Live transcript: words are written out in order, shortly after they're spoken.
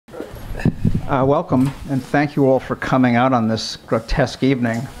Welcome, and thank you all for coming out on this grotesque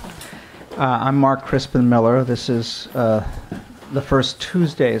evening. I'm Mark Crispin Miller. This is the first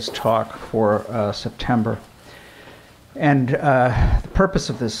Tuesday's talk for September. And the purpose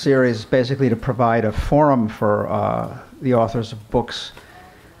of this series is basically to provide a forum for the authors of books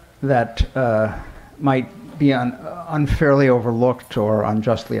that might be unfairly overlooked or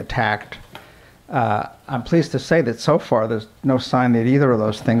unjustly attacked. I'm pleased to say that so far there's no sign that either of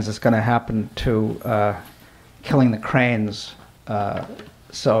those things is going to happen to Killing the Cranes.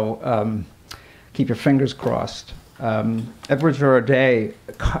 So keep your fingers crossed. Edward Girardet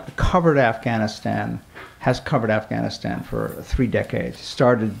covered Afghanistan, has covered Afghanistan for 3 decades. He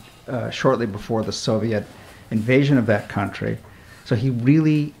started shortly before the Soviet invasion of that country. So he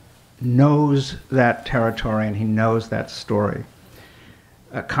really knows that territory and he knows that story.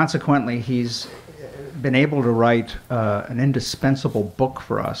 Consequently, he's been able to write an indispensable book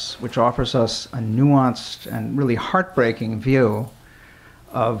for us, which offers us a nuanced and really heartbreaking view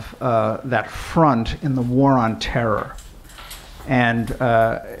of that front in the war on terror, and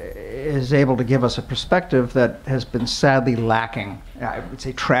is able to give us a perspective that has been sadly lacking, I would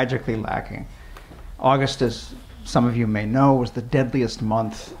say tragically lacking. August, as some of you may know, was the deadliest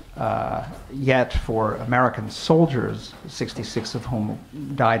month yet for American soldiers, 66 of whom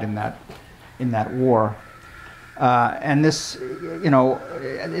died in that war. And this,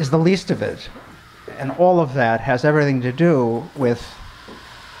 is the least of it. And all of that has everything to do with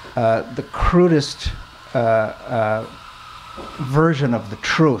the crudest version of the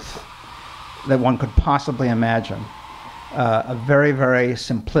truth that one could possibly imagine. A very, very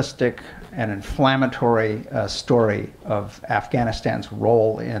simplistic and inflammatory story of Afghanistan's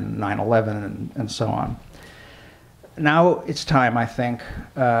role in 9/11 and so on. Now it's time, I think,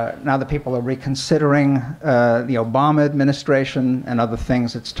 now that people are reconsidering the Obama administration and other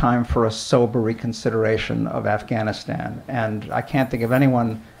things, it's time for a sober reconsideration of Afghanistan. And I can't think of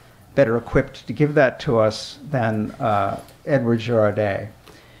anyone better equipped to give that to us than Edward Girardet.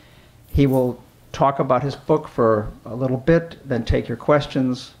 He will talk about his book for a little bit, then take your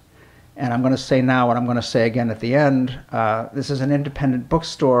questions. And I'm going to say now what I'm going to say again at the end. This is an independent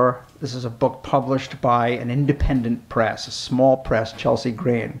bookstore. This is a book published by an independent press, a small press, Chelsea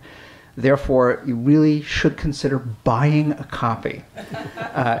Green. Therefore, you really should consider buying a copy.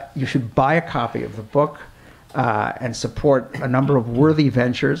 You should buy a copy of the book and support a number of worthy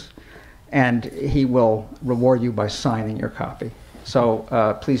ventures, and he will reward you by signing your copy.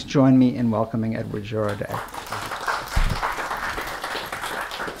 So please join me in welcoming Edward Girardet.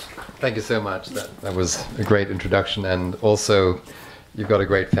 Thank you so much. That was a great introduction, and also you've got a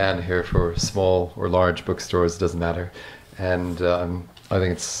great fan here for small or large bookstores, it doesn't matter. And I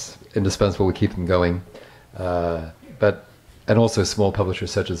think it's indispensable we keep them going. And also small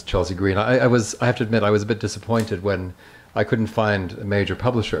publishers such as Chelsea Green. I have to admit, I was a bit disappointed when I couldn't find a major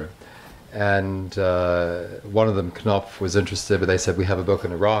publisher. And one of them, Knopf, was interested, but they said, we have a book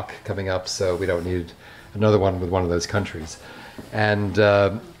in Iraq coming up, so we don't need another one with one of those countries. And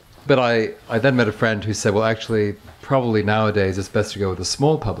but I then met a friend who said, well, actually, probably nowadays it's best to go with a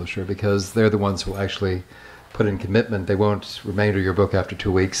small publisher because they're the ones who will actually put in commitment. They won't remainder your book after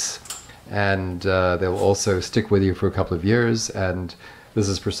 2 weeks, and they'll also stick with you for a couple of years. And this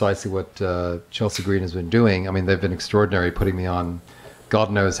is precisely what Chelsea Green has been doing. I mean, they've been extraordinary, putting me on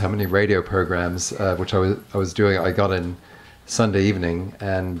God knows how many radio programs, which I was doing. I got in Sunday evening,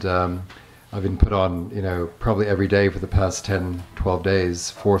 and I've been put on, probably every day for the past 10, 12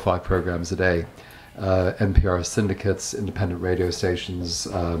 days, 4 or 5 programs a day. NPR syndicates, independent radio stations,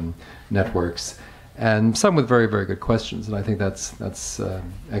 networks, and some with very, very good questions. And I think that's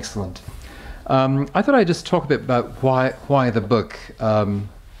excellent. I thought I'd just talk a bit about why the book.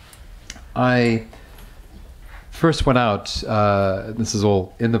 I first went out, this is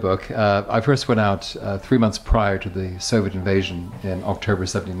all in the book, I first went out 3 months prior to the Soviet invasion in October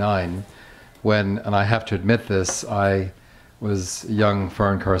 '79, when, and I have to admit this, I was a young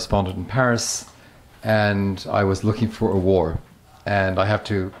foreign correspondent in Paris, and I was looking for a war. And I have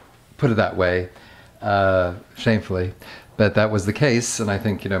to put it that way, shamefully, but that was the case. And I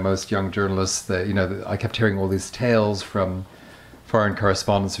think, most young journalists, I kept hearing all these tales from foreign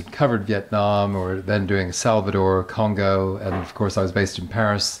correspondents who'd covered Vietnam or then doing Salvador, Congo, and of course I was based in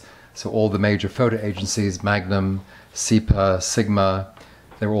Paris, so all the major photo agencies, Magnum, SIPA, Sigma,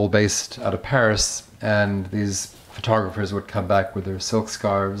 they were all based out of Paris, and these photographers would come back with their silk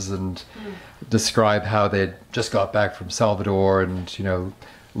scarves and describe how they'd just got back from Salvador and,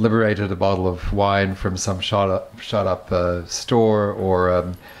 liberated a bottle of wine from some shot up store,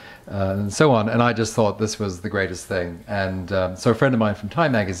 or and so on. And I just thought this was the greatest thing. And so a friend of mine from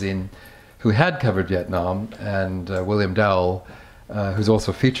Time magazine, who had covered Vietnam, and William Dowell, who's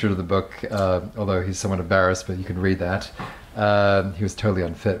also featured in the book, although he's somewhat embarrassed, but you can read that. He was totally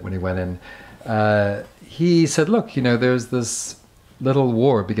unfit when he went in. He said, look, there's this little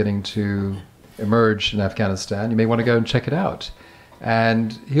war beginning to emerge in Afghanistan. You may want to go and check it out.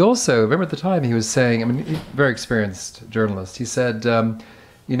 And he also, remember at the time, he was saying, very experienced journalist, he said,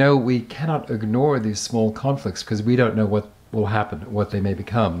 we cannot ignore these small conflicts because we don't know what will happen, what they may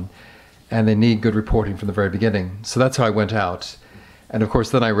become. And they need good reporting from the very beginning. So that's how I went out. And of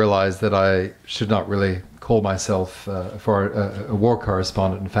course, then I realized that I should not really call myself a war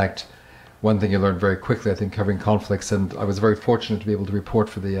correspondent. In fact, one thing you learn very quickly, I think, covering conflicts, and I was very fortunate to be able to report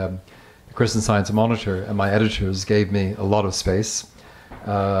for the Christian Science Monitor, and my editors gave me a lot of space.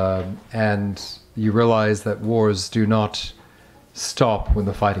 And you realize that wars do not stop when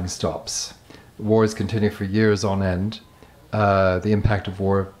the fighting stops. Wars continue for years on end. The impact of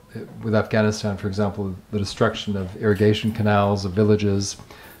war with Afghanistan, for example, the destruction of irrigation canals, of villages,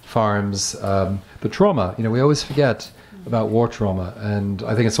 farms, the trauma. We always forget about war trauma, and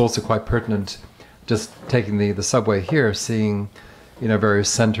I think it's also quite pertinent just taking the subway here, seeing various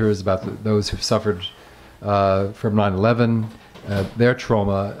centers about those who've suffered from 9/11, their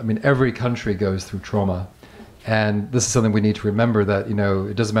trauma. Every country goes through trauma, and this is something we need to remember, that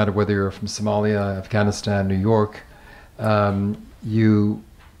it doesn't matter whether you're from Somalia, Afghanistan, New York, you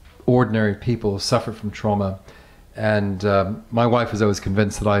ordinary people suffer from trauma. And my wife is always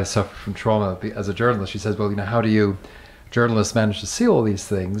convinced that I suffer from trauma as a journalist. She says, well, how do you journalists manage to see all these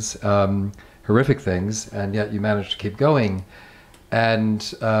things, horrific things, and yet you manage to keep going? And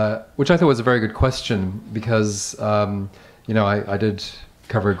which I thought was a very good question, because I did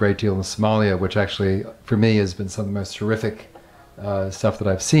cover a great deal in Somalia, which actually for me has been some of the most horrific stuff that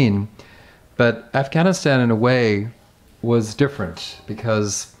I've seen. But Afghanistan in a way was different,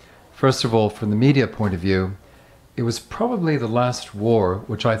 because first of all, from the media point of view, it was probably the last war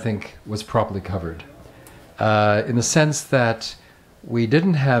which I think was properly covered, in the sense that we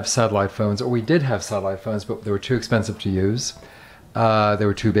didn't have satellite phones, or we did have satellite phones, but they were too expensive to use. They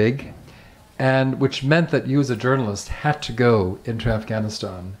were too big, and which meant that you as a journalist had to go into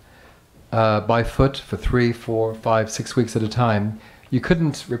Afghanistan by foot for 3, 4, 5, 6 weeks at a time. You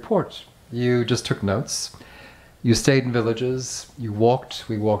couldn't report. You just took notes. You stayed in villages. You walked.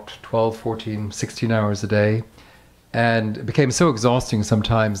 We walked 12, 14, 16 hours a day. And it became so exhausting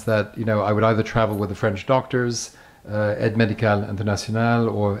sometimes that, I would either travel with the French doctors, Aide Médicale Internationale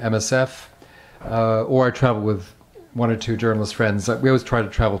or MSF, or I travel with 1 or 2 journalist friends. We always try to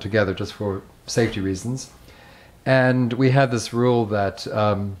travel together just for safety reasons. And we had this rule that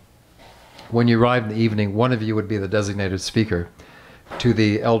when you arrived in the evening, one of you would be the designated speaker to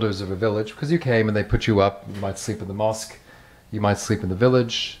the elders of a village, because you came and they put you up. You might sleep in the mosque, you might sleep in the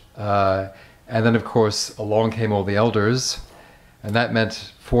village. And then, of course, along came all the elders, and that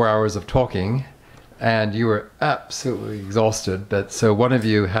meant 4 hours of talking, and you were absolutely exhausted. But so one of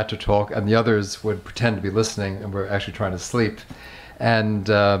you had to talk, and the others would pretend to be listening and were actually trying to sleep. And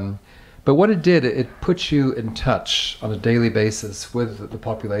but what it did, it put you in touch on a daily basis with the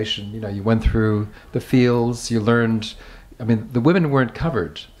population. You went through the fields, you learned. The women weren't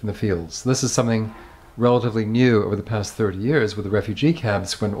covered in the fields. This is something relatively new over the past 30 years with the refugee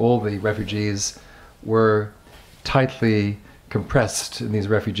camps, when all the refugees were tightly compressed in these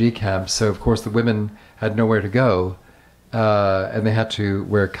refugee camps. So of course the women had nowhere to go, and they had to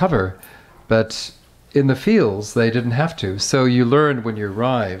wear cover. But in the fields they didn't have to. So you learned when you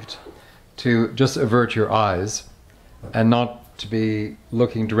arrived to just avert your eyes and not to be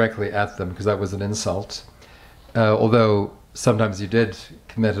looking directly at them, because that was an insult. Although sometimes you did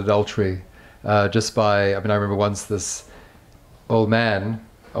commit adultery just by, I remember once this old man,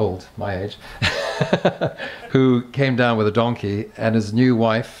 my age, who came down with a donkey and his new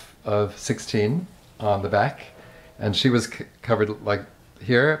wife of 16 on the back, and she was covered like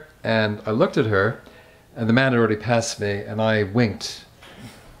here, and I looked at her, and the man had already passed me, and I winked,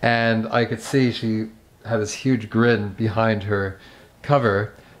 and I could see she had this huge grin behind her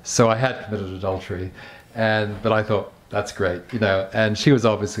cover, so I had committed adultery. But I thought, that's great, and she was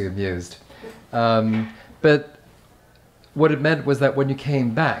obviously amused. But what it meant was that when you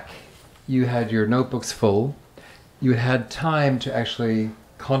came back, you had your notebooks full, you had time to actually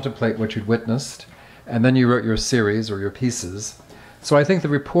contemplate what you'd witnessed, and then you wrote your series or your pieces. So I think the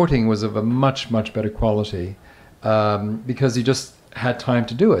reporting was of a much, much better quality, because you just had time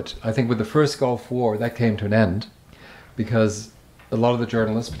to do it. I think with the first Gulf War, that came to an end, because a lot of the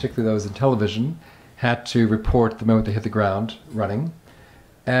journalists, particularly those in television, had to report the moment they hit the ground running,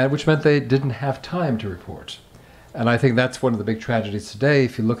 which meant they didn't have time to report. And I think that's one of the big tragedies today.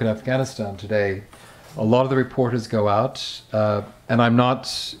 If you look at Afghanistan today, a lot of the reporters go out, and I'm not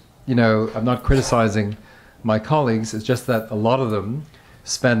criticizing my colleagues. It's just that a lot of them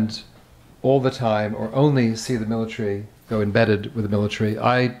spend all the time or only see the military, go embedded with the military.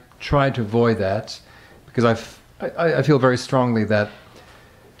 I try to avoid that because I feel very strongly that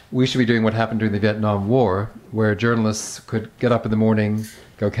we should be doing what happened during the Vietnam War, where journalists could get up in the morning,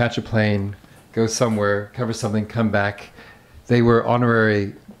 go catch a plane, go somewhere, cover something, come back. They were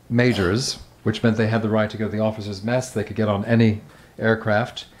honorary majors, which meant they had the right to go to the officers' mess. They could get on any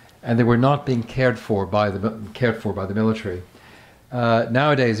aircraft, and they were not being cared for by the military.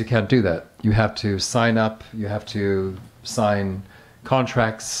 Nowadays, you can't do that. You have to sign up. You have to sign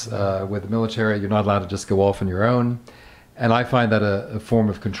contracts with the military. You're not allowed to just go off on your own. And I find that a form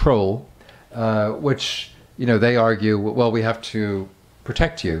of control, which, they argue, well, we have to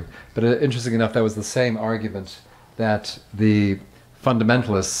protect you. But interestingly enough, that was the same argument that the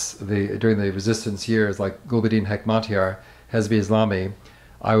fundamentalists during the resistance years, like Gulbuddin Hekmatyar, Hezbi Islami,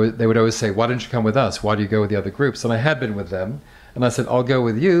 they would always say, why don't you come with us? Why do you go with the other groups? And I had been with them. And I said, I'll go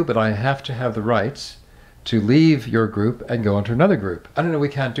with you, but I have to have the right to leave your group and go into another group. I don't know, we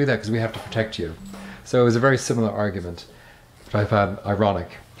can't do that because we have to protect you. So it was a very similar argument, which I found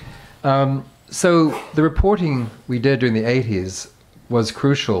ironic. So the reporting we did during the 80s was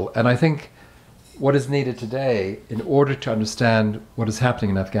crucial. And I think what is needed today, in order to understand what is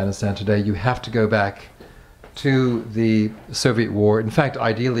happening in Afghanistan today, you have to go back to the Soviet war. In fact,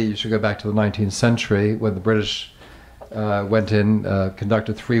 ideally, you should go back to the 19th century when the British went in,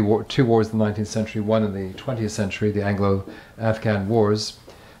 conducted two wars in the 19th century, one in the 20th century, the Anglo-Afghan wars,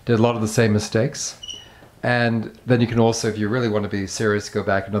 did a lot of the same mistakes. And then you can also, if you really want to be serious, go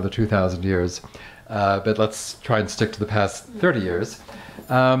back another 2,000 years. But let's try and stick to the past 30 years.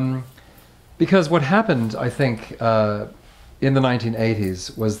 Because what happened, I think, in the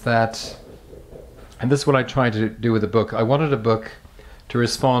 1980s was that, and this is what I tried to do with the book, I wanted a book to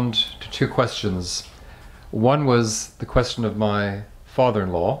respond to two questions. One was the question of my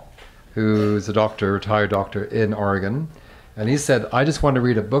father-in-law, who's a doctor, retired doctor in Oregon. And he said, I just want to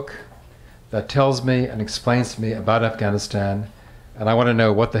read a book that tells me and explains to me about Afghanistan, and I want to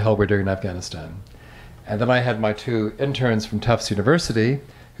know what the hell we're doing in Afghanistan. And then I had my two interns from Tufts University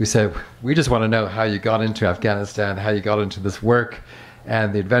who said, we just want to know how you got into Afghanistan, how you got into this work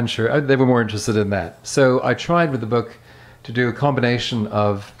and the adventure. They were more interested in that. So I tried with the book to do a combination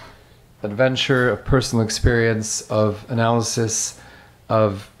of adventure, of personal experience, of analysis,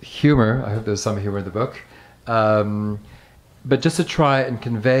 of humor. I hope there's some humor in the book. But just to try and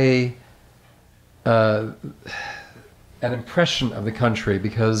convey an impression of the country,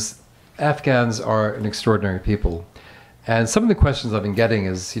 because Afghans are an extraordinary people. And some of the questions I've been getting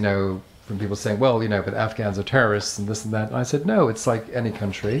is, from people saying, well, but Afghans are terrorists and this and that. And I said, no, it's like any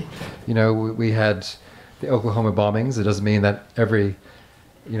country. We had the Oklahoma bombings. It doesn't mean that every,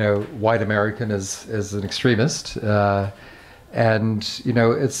 white American is an extremist.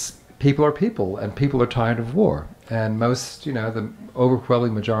 It's people are people, and people are tired of war. And most, the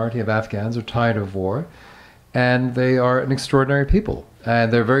overwhelming majority of Afghans are tired of war. And they are an extraordinary people.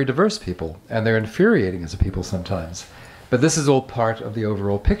 And they're very diverse people. And they're infuriating as a people sometimes. But this is all part of the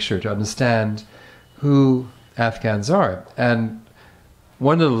overall picture to understand who Afghans are. And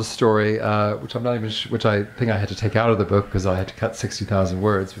one little story, which I'm not even which I think I had to take out of the book because I had to cut 60,000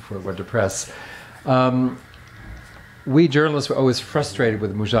 words before it went to press. We journalists were always frustrated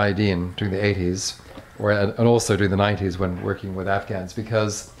with the Mujahideen during the 80s, and also during the 90s when working with Afghans,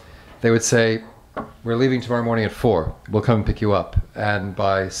 because they would say, we're leaving tomorrow morning at 4, we'll come and pick you up. And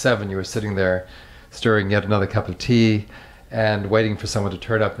by 7, you were sitting there stirring yet another cup of tea and waiting for someone to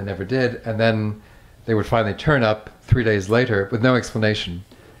turn up. They never did. And then they would finally turn up 3 days later with no explanation.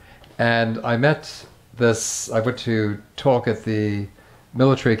 And I went to talk at the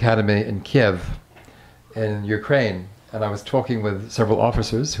military academy in Kiev in Ukraine. And I was talking with several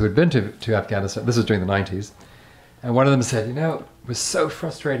officers who had been to Afghanistan. This was during the 90s. And one of them said, it was so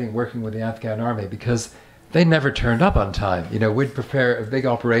frustrating working with the Afghan army because they never turned up on time. We'd prepare a big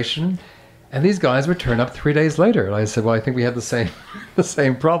operation and these guys would turn up 3 days later. And I said, well, I think we had the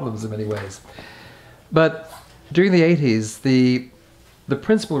same problems in many ways. But during the 80s, the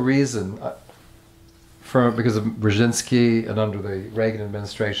principal reason because of Brzezinski and under the Reagan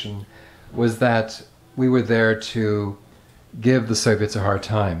administration was that we were there to give the Soviets a hard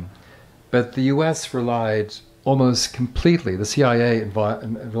time. But the US relied almost completely, the CIA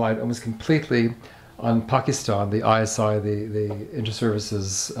relied almost completely on Pakistan, the ISI, the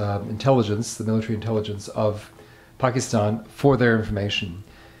inter-services intelligence, the military intelligence of Pakistan for their information.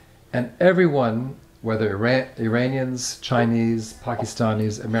 And everyone whether Iranians, Chinese,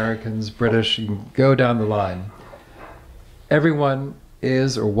 Pakistanis, Americans, British, you can go down the line. Everyone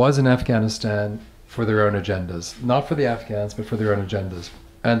is or was in Afghanistan for their own agendas. Not for the Afghans, but for their own agendas.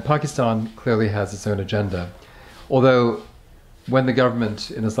 And Pakistan clearly has its own agenda. Although when the government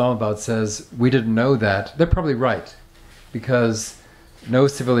in Islamabad says, we didn't know that, they're probably right. Because no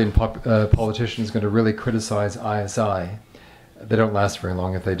civilian politician is going to really criticize ISI. They don't last very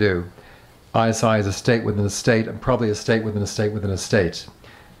long if they do. ISI is a state within a state, and probably a state within a state within a state.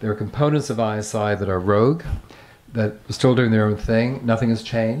 There are components of ISI that are rogue, that are still doing their own thing. Nothing has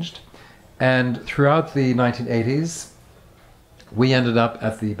changed. And throughout the 1980s, we ended up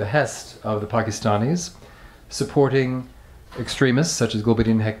at the behest of the Pakistanis, supporting extremists such as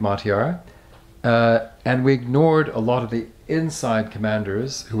Gulbuddin Hekmatyar, and we ignored a lot of the inside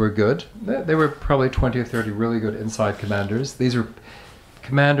commanders who were good. There were probably 20 or 30 really good inside commanders. These are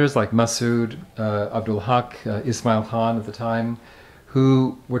commanders like Masood, Abdul Haq, Ismail Khan at the time,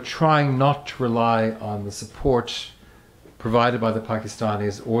 who were trying not to rely on the support provided by the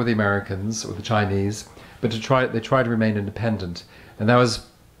Pakistanis or the Americans or the Chinese, but they tried to remain independent. And that was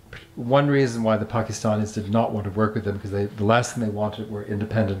one reason why the Pakistanis did not want to work with them, because the last thing they wanted were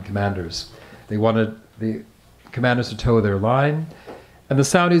independent commanders. They wanted the commanders to toe their line, and the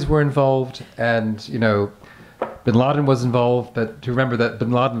Saudis were involved, and Bin Laden was involved. But to remember that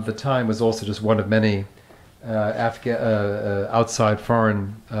Bin Laden at the time was also just one of many outside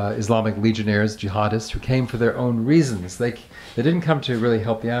foreign Islamic legionnaires, jihadists, who came for their own reasons. They didn't come to really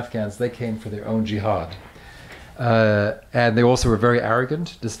help the Afghans. They came for their own jihad. And they also were very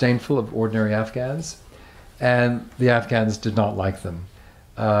arrogant, disdainful of ordinary Afghans, and the Afghans did not like them.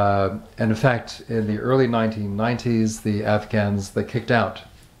 And in fact, in the early 1990s, the Afghans, they kicked out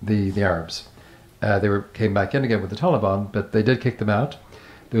the Arabs. They came back in again with the Taliban, but they did kick them out.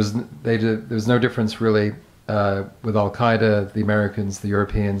 There was no difference really with Al-Qaeda, the Americans, the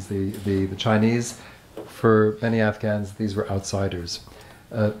Europeans, the Chinese. For many Afghans, these were outsiders,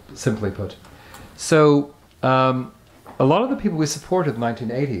 simply put. So a lot of the people we supported in the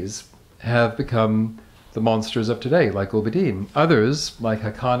 1980s have become the monsters of today, like Gulbuddin. Others, like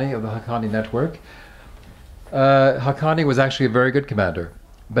Haqqani of the Haqqani network. Haqqani was actually a very good commander,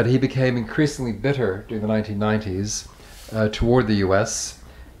 but he became increasingly bitter during the 1990s toward the US,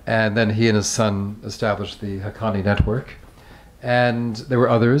 and then he and his son established the Haqqani network. And there were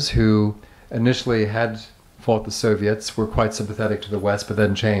others who initially had fought the Soviets, were quite sympathetic to the West, but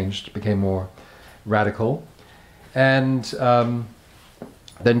then changed, became more radical. And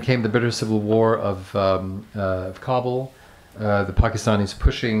then came the bitter civil war of Kabul, the Pakistanis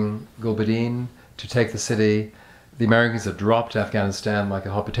pushing Gulbuddin to take the city. The Americans had dropped Afghanistan like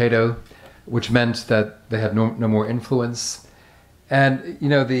a hot potato, which meant that they had no more influence. And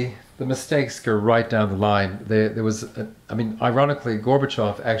the mistakes go right down the line. There was, ironically,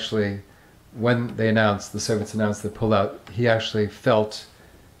 Gorbachev actually, when the Soviets announced the pullout, he actually felt,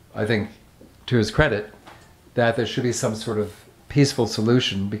 I think, to his credit, that there should be some sort of peaceful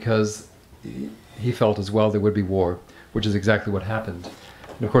solution, because he felt as well there would be war, which is exactly what happened.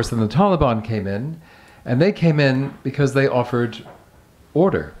 And of course then the Taliban came in, and they came in because they offered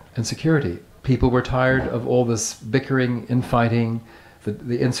order and security. People were tired of all this bickering, infighting,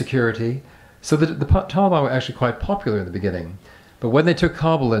 the insecurity. So the Taliban were actually quite popular in the beginning. But when they took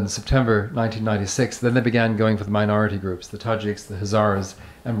Kabul in September 1996, then they began going for the minority groups, the Tajiks, the Hazaras,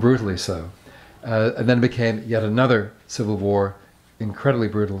 and brutally so. And then it became yet another civil war, incredibly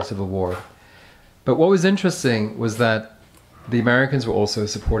brutal civil war. But what was interesting was that the Americans were also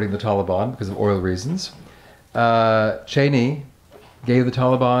supporting the Taliban because of oil reasons. Cheney gave the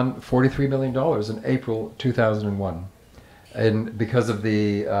Taliban $43 million in April 2001, and because of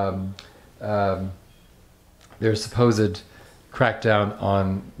their supposed crackdown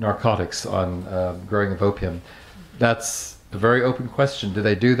on narcotics, on growing of opium. That's a very open question. Do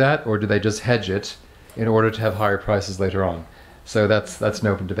they do that, or do they just hedge it in order to have higher prices later on? So that's an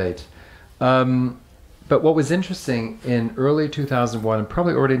open debate. But what was interesting in early 2001, and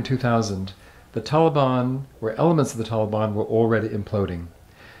probably already in 2000, the Taliban, or elements of the Taliban, were already imploding.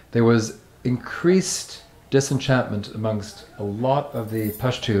 There was increased disenchantment amongst a lot of the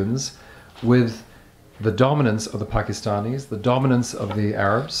Pashtuns with the dominance of the Pakistanis, the dominance of the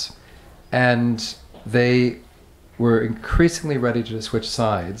Arabs, and they were increasingly ready to switch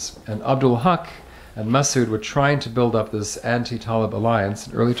sides. And Abdul Haq and Masood were trying to build up this anti-Talib alliance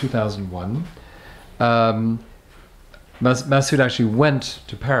in early 2001. Masood actually went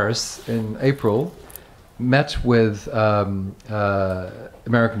to Paris in April, met with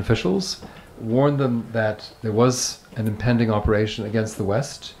American officials, warned them that there was an impending operation against the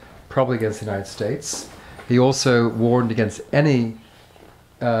West, probably against the United States. He also warned against any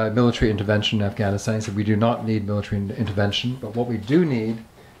military intervention in Afghanistan. He said, we do not need military intervention, but what we do need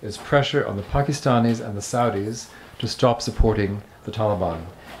is pressure on the Pakistanis and the Saudis to stop supporting the Taliban.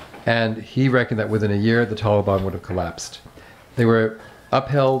 And he reckoned that within a year, the Taliban would have collapsed. They were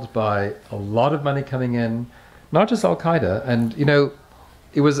upheld by a lot of money coming in, not just Al-Qaeda. And, you know,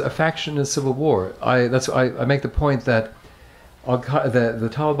 it was a faction in a civil war. I make the point that the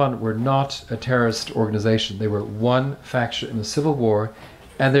Taliban were not a terrorist organization. They were one faction in a civil war,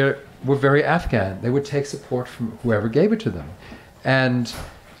 and they were very Afghan. They would take support from whoever gave it to them. And,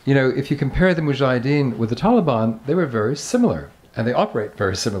 you know, if you compare the Mujahideen with the Taliban, they were very similar, and they operate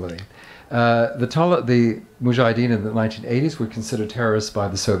very similarly. The Mujahideen in the 1980s were considered terrorists by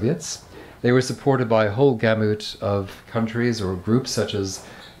the Soviets. They were supported by a whole gamut of countries or groups such as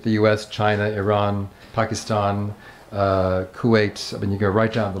the US, China, Iran, Pakistan, Kuwait. I mean, you go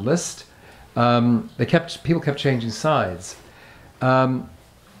right down the list. People kept changing sides.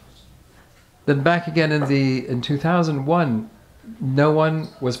 Then back again in 2001, no one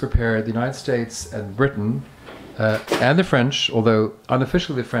was prepared. The United States and Britain and the French, although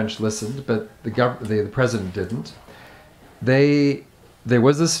unofficially the French listened, but the president didn't. There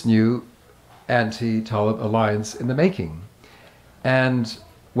was this new anti-Talib alliance in the making, and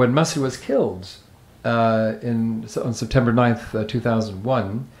when Massoud was killed on September 9th,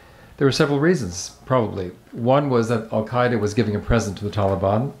 2001, there were several reasons, probably. One was that Al-Qaeda was giving a present to the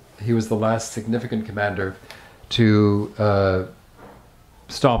Taliban. He was the last significant commander to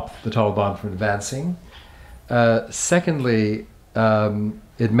stop the Taliban from advancing. Secondly,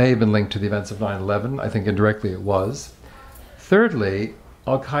 it may have been linked to the events of 9/11. I think indirectly it was. Thirdly,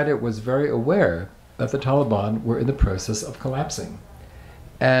 Al-Qaeda was very aware that the Taliban were in the process of collapsing,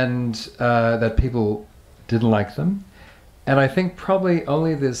 and that people didn't like them. And I think probably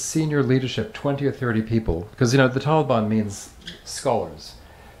only the senior leadership, 20 or 30 people, because, you know, the Taliban means scholars,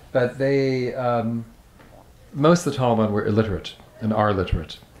 but most of the Taliban were illiterate and are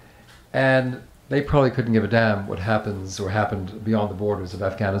literate. And they probably couldn't give a damn what happens or happened beyond the borders of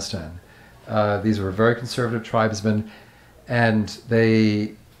Afghanistan. These were very conservative tribesmen, and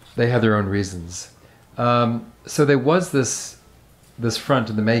they had their own reasons. So there was this front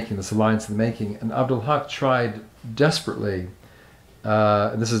in the making, this alliance in the making, and Abdul Haq tried desperately,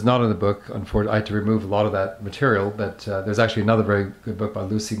 and this is not in the book, unfortunately. I had to remove a lot of that material, but there's actually another very good book by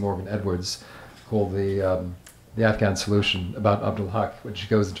Lucy Morgan Edwards called The Afghan Solution, about Abdul Haq, which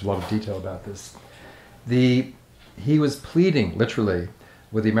goes into a lot of detail about this. He was pleading, literally,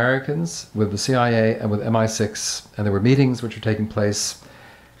 with the Americans, with the CIA, and with MI6, and there were meetings which were taking place,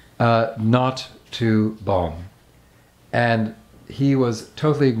 not to bomb. And he was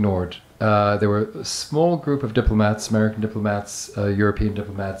totally ignored. There were a small group of diplomats, American diplomats, European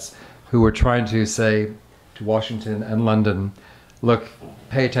diplomats, who were trying to say to Washington and London, look,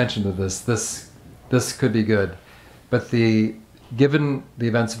 pay attention to this. This could be good. But given the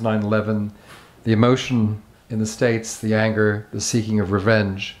events of 9/11, the emotion in the States, the anger, the seeking of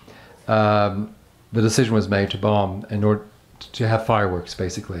revenge, the decision was made to bomb in order to have fireworks,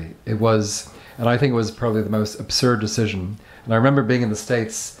 basically. It was, and I think it was probably the most absurd decision. And I remember being in the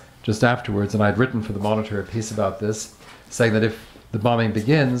States just afterwards, and I'd written for the Monitor a piece about this, saying that if the bombing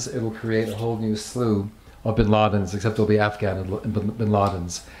begins, it will create a whole new slew of bin Ladens, except there'll be Afghan bin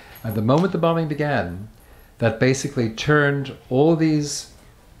Ladens. And the moment the bombing began, that basically turned all these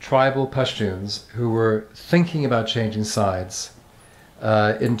tribal Pashtuns who were thinking about changing sides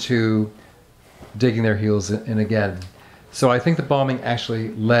into digging their heels in again. So I think the bombing actually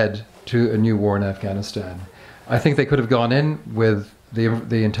led to a new war in Afghanistan. I think they could have gone in with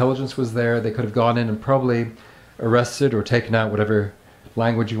the intelligence was there. They could have gone in and probably arrested or taken out whatever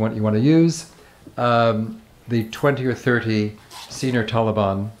language you want to use. The 20 or 30 senior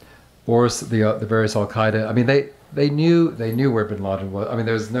Taliban or the various Al-Qaeda. I mean, they knew where bin Laden was. I mean,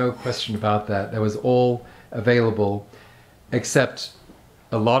 there was no question about that. That was all available, except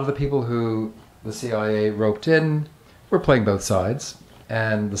a lot of the people who the CIA roped in were playing both sides,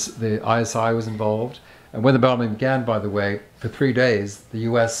 and the ISI was involved. And when the bombing began, by the way, for 3 days, the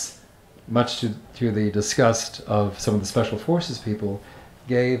US, much to the disgust of some of the special forces people,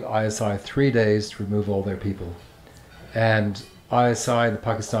 gave ISI 3 days to remove all their people. And ISI, the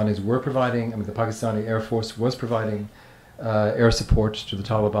Pakistanis were providing, the Pakistani Air Force was providing air support to the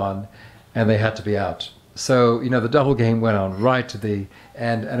Taliban, and they had to be out. So, you know, the double game went on right to the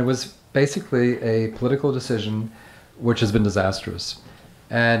end, and it was basically a political decision which has been disastrous.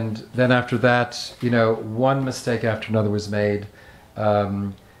 And then after that, you know, one mistake after another was made.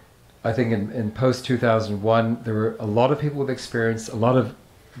 I think in post-2001, there were a lot of people with experience, a lot of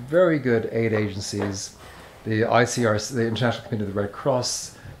very good aid agencies, the ICRC, the International Committee of the Red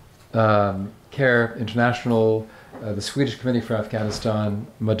Cross, CARE International, the Swedish Committee for Afghanistan,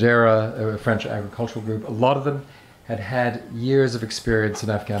 Madeira, a French agricultural group. A lot of them had years of experience in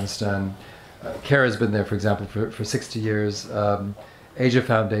Afghanistan. CARE has been there, for example, for 60 years. Asia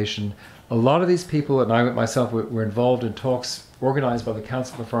Foundation. A lot of these people, and I myself, were involved in talks organized by the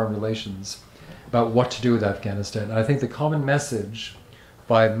Council for Foreign Relations about what to do with Afghanistan. And I think the common message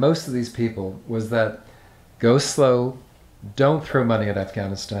by most of these people was that go slow, don't throw money at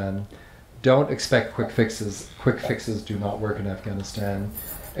Afghanistan, don't expect quick fixes. Quick fixes do not work in Afghanistan.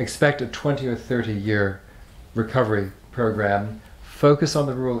 Expect a 20 or 30 year recovery program. Focus on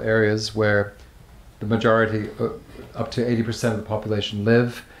the rural areas where the majority, up to 80% of the population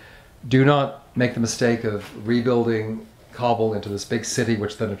live. Do not make the mistake of rebuilding Kabul into this big city,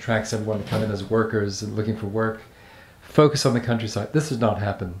 which then attracts everyone to come in as workers and looking for work. Focus on the countryside. This did not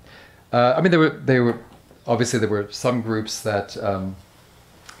happen. I mean, there were some groups that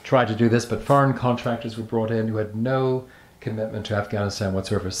tried to do this, but foreign contractors were brought in who had no commitment to Afghanistan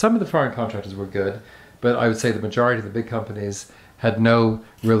whatsoever. Some of the foreign contractors were good, but I would say the majority of the big companies had no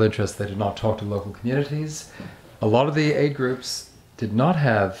real interest. They did not talk to local communities. A lot of the aid groups did not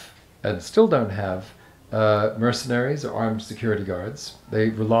have, and still don't have, mercenaries or armed security guards. They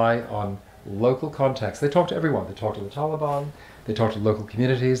rely on local contacts. They talk to everyone. They talk to the Taliban, they talk to local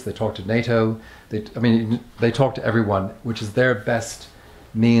communities, they talk to NATO. They talk to everyone, which is their best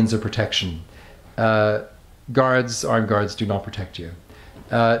means of protection. Armed guards do not protect you.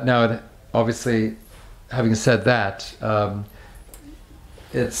 Now, obviously, having said that,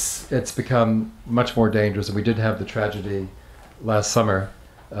 it's become much more dangerous, and we did have the tragedy last summer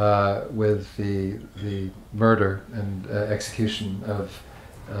with the murder and execution of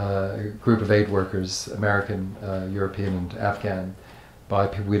a group of aid workers, American, European, and Afghan, by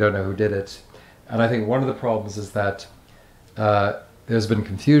people we don't know who did it. And I think one of the problems is that there's been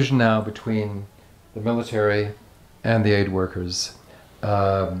confusion now between the military and the aid workers.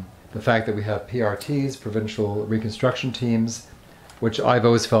 The fact that we have PRTs, provincial reconstruction teams, which I've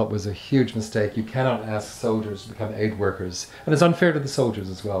always felt was a huge mistake. You cannot ask soldiers to become aid workers. And it's unfair to the soldiers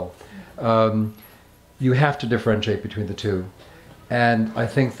as well. You have to differentiate between the two. And I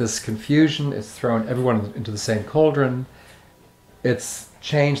think this confusion has thrown everyone into the same cauldron. It's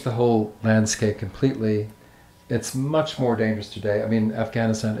changed the whole landscape completely. It's much more dangerous today. I mean,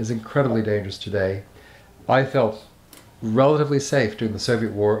 Afghanistan is incredibly dangerous today. I felt relatively safe during the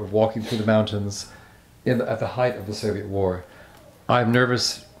Soviet war of walking through the mountains at the height of the Soviet war. I'm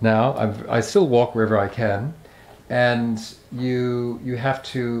nervous now. I still walk wherever I can, and you have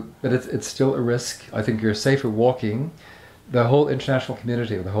to, but it's still a risk. I think you're safer walking. The whole international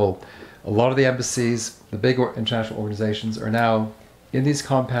community, a lot of the embassies, the big international organizations are now in these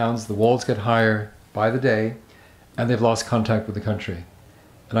compounds. The walls get higher by the day, and they've lost contact with the country.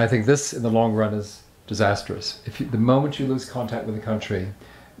 And I think this, in the long run, is disastrous. The moment you lose contact with the country,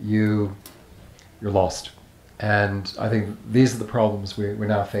 you're lost. And I think these are the problems we're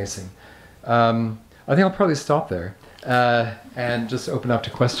now facing. I think I'll probably stop there and just open up to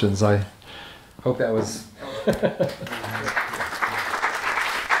questions. I hope that was...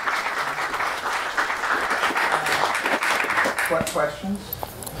 What questions?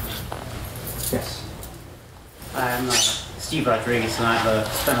 Yes. I'm Steve Rodriguez, and I've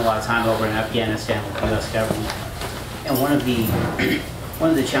spent a lot of time over in Afghanistan with the U.S. government. And one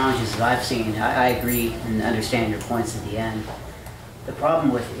of the challenges that I've seen, I agree and understand your points at the end. The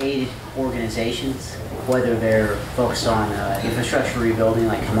problem with aid organizations, whether they're focused on infrastructure rebuilding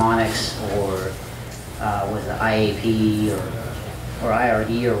like Chemonics or with the IAP or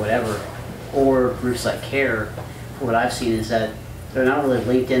IRD or whatever, or groups like CARE, what I've seen is that they're not really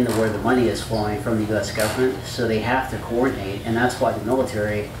linked into where the money is flowing from the U.S. government, so they have to coordinate, and that's why the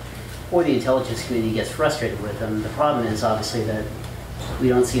military or the intelligence community gets frustrated with them. The problem is obviously that we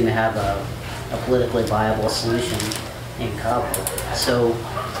don't seem to have a politically viable solution in Kabul. So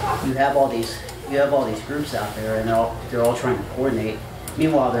you have all these groups out there, and they're all trying to coordinate.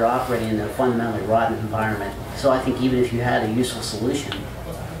 Meanwhile, they're operating in a fundamentally rotten environment. So I think even if you had a useful solution,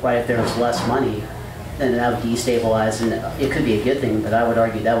 right, if there was less money, then that would destabilize, and it could be a good thing, but I would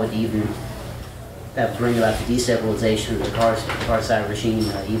argue that would bring about the destabilization of the Karzai regime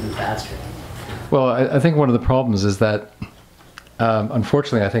even faster. Well, I think one of the problems is that,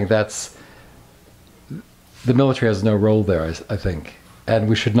 unfortunately, I think the military has no role there, I think, and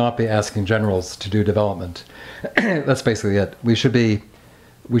we should not be asking generals to do development. That's basically it. We should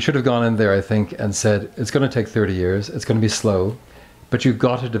have gone in there, I think, and said, it's going to take 30 years, it's going to be slow, but you've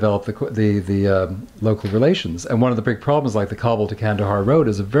got to develop the local relations. And one of the big problems, like the Kabul to Kandahar road,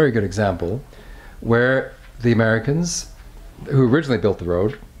 is a very good example, where the Americans, who originally built the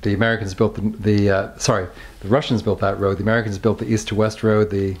road, the Americans built the Russians built that road. The Americans built the east to west road.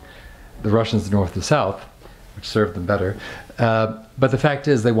 The Russians the north to south, which served them better. But the fact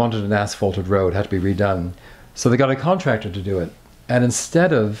is, they wanted an asphalted road, had to be redone. So they got a contractor to do it. And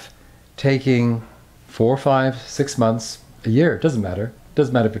instead of taking 4, 5, 6 months, a year, it doesn't matter. It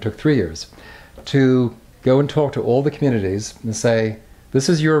doesn't matter if it took 3 years, to go and talk to all the communities and say, this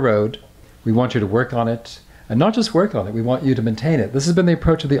is your road. We want you to work on it. And not just work on it, we want you to maintain it. This has been the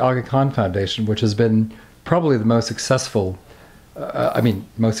approach of the Aga Khan Foundation, which has been probably the most successful,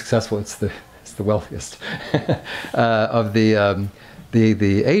 most successful, it's the wealthiest of the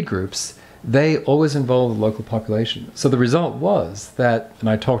aid groups. They always involve the local population. So the result was that, and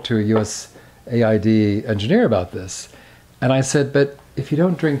I talked to a USAID engineer about this, and I said, but if you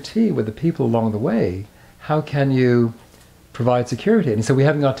don't drink tea with the people along the way, how can you provide security? And he said, we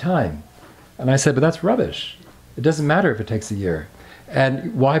haven't got time. And I said, but that's rubbish. It doesn't matter if it takes a year.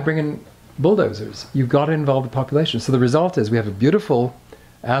 And why bring in bulldozers? You've got to involve the population. So the result is we have a beautiful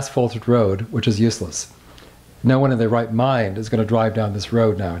asphalted road, which is useless. No one in their right mind is going to drive down this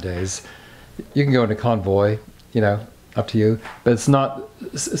road nowadays. You can go in a convoy, up to you, but it's not.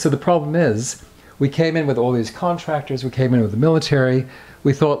 So the problem is, we came in with all these contractors, we came in with the military,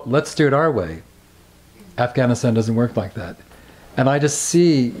 we thought, let's do it our way. Afghanistan doesn't work like that. And I just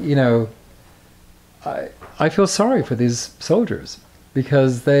see, I feel sorry for these soldiers,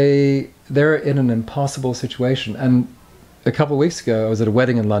 because they're in an impossible situation. And a couple of weeks ago, I was at a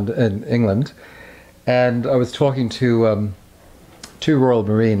wedding in England, and I was talking to 2 Royal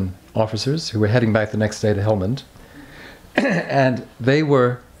Marine officers who were heading back the next day to Helmand, and they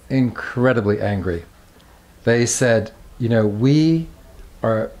were incredibly angry. They said, we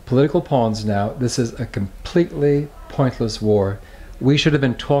are political pawns now. This is a completely pointless war. We should have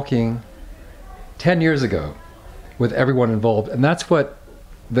been talking 10 years ago with everyone involved. And that's what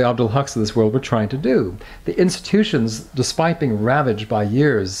the Abdul Haqs of this world were trying to do. The institutions, despite being ravaged by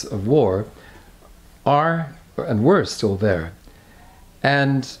years of war, are and were still there.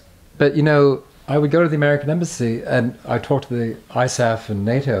 But I would go to the American embassy and I talk to the ISAF and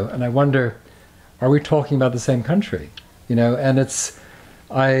NATO, and I wonder, are we talking about the same country? And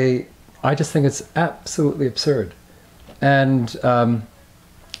I just think it's absolutely absurd. And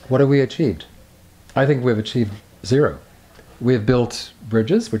what have we achieved? I think we've achieved zero. We have built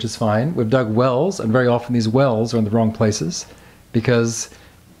bridges, which is fine. We've dug wells, and very often these wells are in the wrong places, because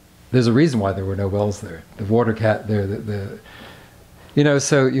there's a reason why there were no wells there. The water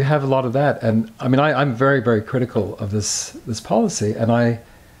so you have a lot of that. And I'm very, very critical of this policy. And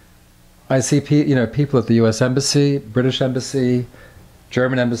I see people at the U.S. Embassy, British Embassy,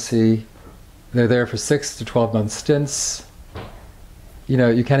 German Embassy. They're there for 6 to 12 month stints.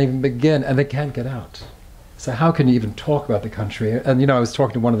 You can't even begin, and they can't get out. So how can you even talk about the country? And I was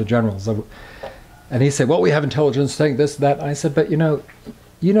talking to one of the generals, and he said, well, we have intelligence saying this, that. I said, but you know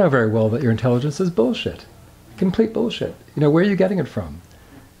very well that your intelligence is bullshit. Complete bullshit. Where are you getting it from?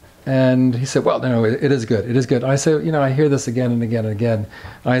 And he said, well, no, it is good. It is good. I said, I hear this again and again and again.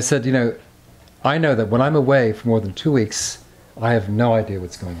 I said, I know that when I'm away for more than 2 weeks, I have no idea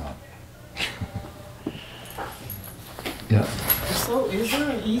what's going on. Yeah. So is there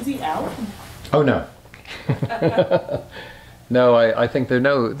an easy out? Oh, no. No, I think there are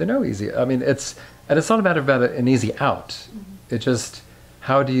no easy. It's not a matter about an easy out. Mm-hmm. It just,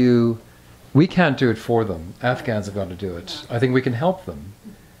 we can't do it for them. Afghans have got to do it. I think we can help them,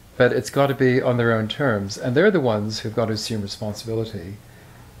 but it's got to be on their own terms, and they're the ones who've got to assume responsibility.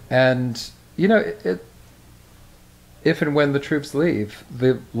 And if and when the troops leave,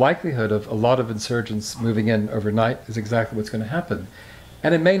 the likelihood of a lot of insurgents moving in overnight is exactly what's going to happen.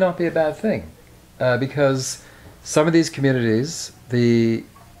 And it may not be a bad thing, because some of these communities, you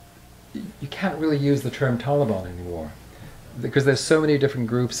can't really use the term Taliban anymore, because there's so many different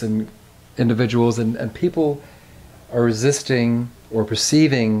groups and individuals, and people are resisting or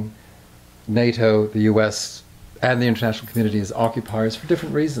perceiving NATO, the US, and the international community as occupiers for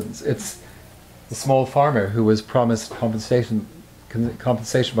different reasons. It's the small farmer who was promised compensation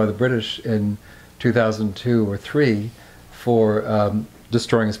by the British in 2002 or 3 for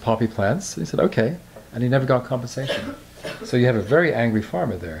destroying his poppy plants. He said, okay, and he never got compensation. So you have a very angry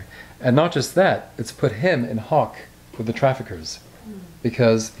farmer there. And not just that, it's put him in hock with the traffickers,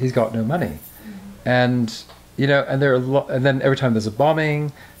 because he's got no money. And and then every time there's a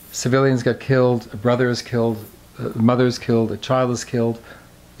bombing, civilians get killed, a brother is killed, a mother is killed, a child is killed.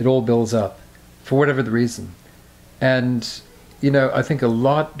 It all builds up for whatever the reason. And I think a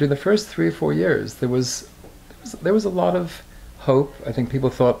lot during the first 3 or 4 years there was a lot of hope. I think people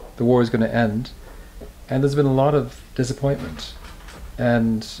thought the war was going to end, and there's been a lot of disappointment.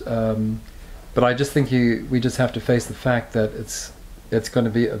 And but I just think we just have to face the fact that it's going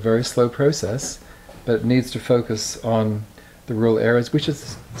to be a very slow process, but it needs to focus on the rural areas. We should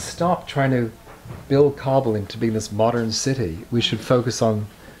stop trying to build Kabul into being this modern city. We should focus on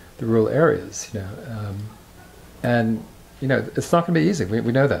the rural areas, and it's not going to be easy.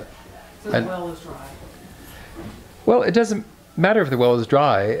 We know that. So the well is dry. Well, it doesn't matter if the well is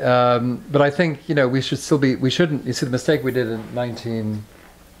dry, but I think we shouldn't. You see, the mistake we did in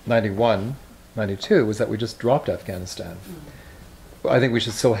 1991, 92 was that we just dropped Afghanistan. I think we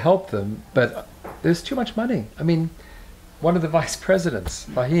should still help them, but there's too much money. I mean, one of the vice presidents,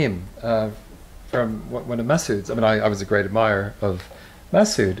 Fahim, from one of Masood's. I mean, I was a great admirer of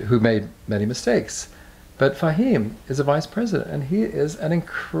Masood, who made many mistakes, but Fahim is a vice president, and he is an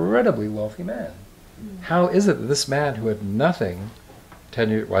incredibly wealthy man. How is it that this man who had nothing 10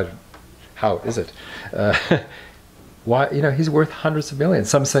 years, how is it? Why, he's worth hundreds of millions.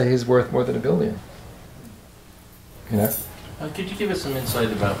 Some say he's worth more than $1 billion. Could you give us some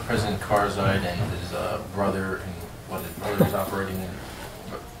insight about President Karzai and his brother and what his brother is operating and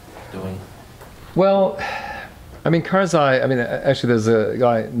doing? Well, I mean, Karzai, actually there's a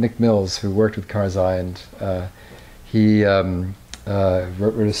guy, Nick Mills, who worked with Karzai, and he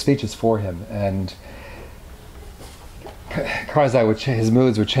wrote his speeches for him, and Karzai his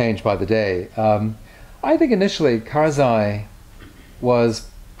moods would change by the day. I think initially Karzai was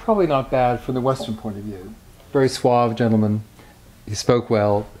probably not bad from the Western point of view. Very suave gentleman. He spoke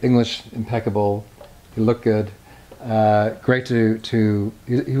well, English impeccable. He looked good. Great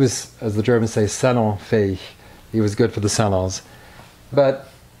he was, as the Germans say, salonfähig. He was good for the salons. But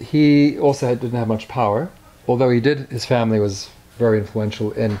he also didn't have much power, although his family was very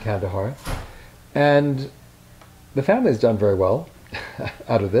influential in Kandahar. And the family has done very well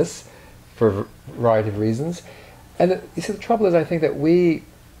out of this for a variety of reasons. And you see, the trouble is, I think that we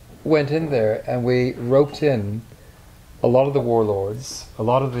went in there and we roped in a lot of the warlords, a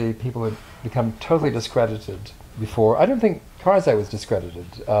lot of the people who had become totally discredited before. I don't think Karzai was discredited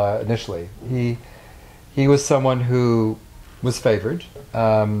initially. He was someone who was favored.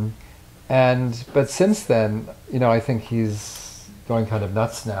 But since then, I think he's going kind of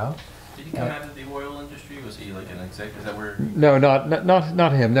nuts now. Did he come out of the oil industry? Was he like an executive? Is that where? No,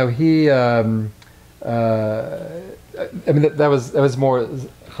 not him. No, he. That was more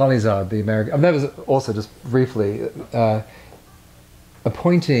Khalizad, the American. That was also just briefly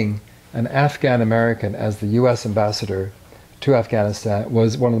appointing an Afghan American as the U.S. ambassador to Afghanistan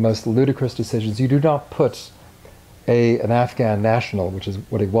was one of the most ludicrous decisions. You do not put an Afghan national, which is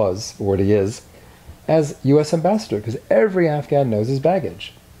what he was or what he is, as U.S. ambassador, because every Afghan knows his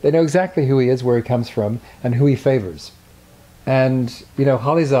baggage. They know exactly who he is, where he comes from, and who he favors. And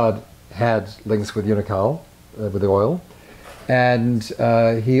Khalizad had links with Unocal, with the oil, and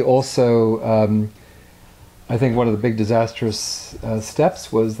he also, I think one of the big disastrous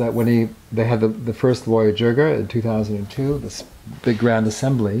steps was that when they had the first Loya Jirga in 2002, this big grand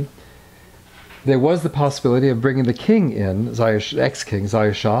assembly, there was the possibility of bringing the king in, ex-king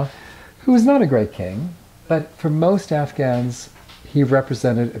Zahir Shah, who was not a great king, but for most Afghans, he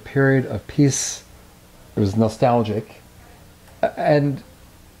represented a period of peace. It was nostalgic, and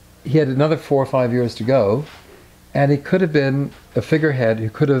he had another 4 or 5 years to go, and he could have been a figurehead who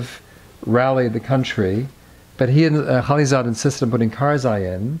could have rallied the country, but he and Khalizad insisted on putting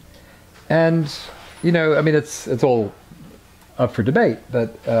Karzai in, and it's all up for debate,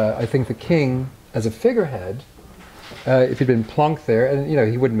 but I think the king, as a figurehead, if he'd been plunked there, and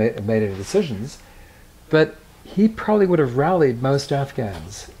he wouldn't have made any decisions, but he probably would have rallied most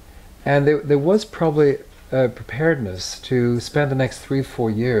Afghans, and there was probably preparedness to spend the next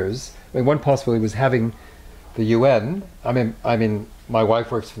 3-4 years. One possibility was having the UN. I mean, my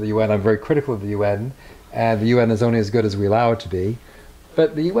wife works for the UN. I'm very critical of the UN, and the UN is only as good as we allow it to be.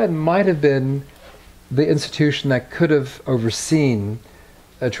 But the UN might have been the institution that could have overseen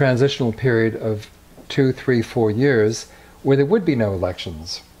a transitional period of 2, 3, 4 years where there would be no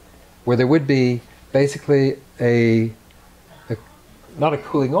elections, where there would be basically not a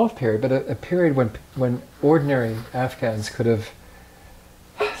cooling off period, but a period when ordinary Afghans could have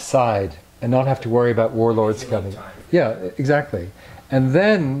sighed and not have to worry about warlords coming. Yeah, exactly. And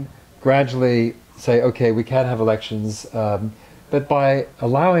then gradually say, okay, we can have elections, but by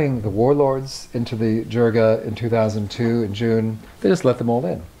allowing the warlords into the Jirga in 2002 in June, they just let them all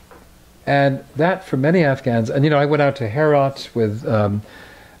in. And that, for many Afghans, and I went out to Herat with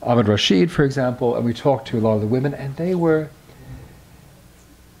Ahmed Rashid, for example, and we talked to a lot of the women, and they were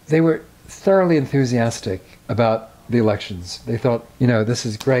they were thoroughly enthusiastic about the elections. They thought, this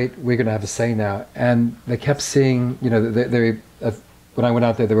is great, we're going to have a say now. And they kept seeing, when I went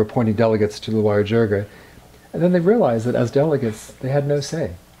out there, they were appointing delegates to Edward Girardet. And then they realized that as delegates, they had no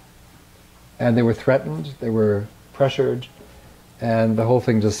say. And they were threatened, they were pressured, and the whole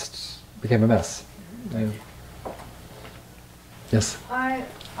thing just became a mess. Yes? I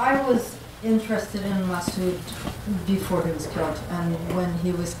was interested in Massoud before he was killed, and when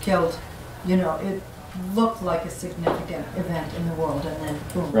he was killed, it looked like a significant event in the world, and then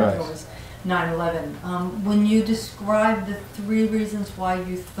boom, Right. there was 9/11. When you described the 3 reasons why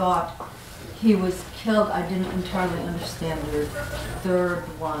you thought he was killed, I didn't entirely understand your 3rd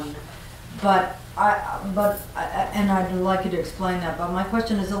one, and I'd like you to explain that. But my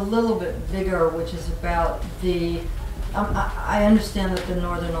question is a little bit bigger, which is about the. I understand that the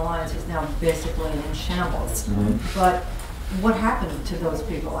Northern Alliance is now basically in shambles, but what happened to those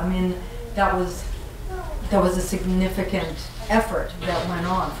people? I mean, that was a significant effort that went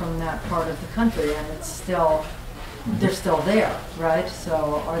on from that part of the country, and they're still there, right?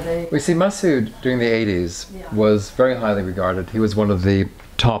 So are they? We see Massoud during the 80s was very highly regarded. He was one of the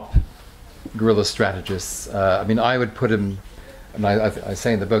top guerrilla strategists. I would put him, and I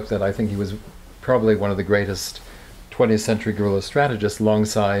say in the book that I think he was probably one of the greatest 20th century guerrilla strategists,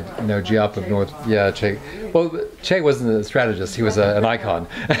 alongside Giap of North. Che. Well, Che wasn't a strategist; he was an icon.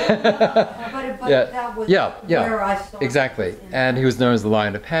 But that was where I saw exactly. And he was known as the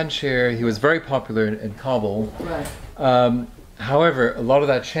Lion of Panjshir. He was very popular in Kabul. Right. However, a lot of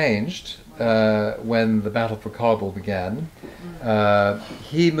that changed when the battle for Kabul began.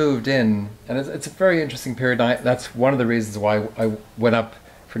 He moved in, and it's a very interesting period. That's one of the reasons why I went up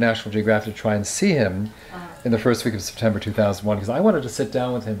for National Geographic to try and see him in the first week of September 2001, because I wanted to sit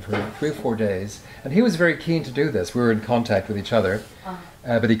down with him for 3 or 4 days, and he was very keen to do this. We were in contact with each other,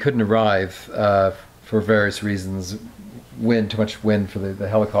 but he couldn't arrive for various reasons. Too much wind for the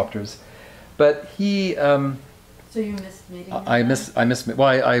helicopters. But he. So you missed meeting him? I missed.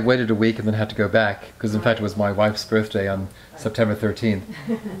 Well, I waited a week and then had to go back because, in fact, it was my wife's birthday on September 13th,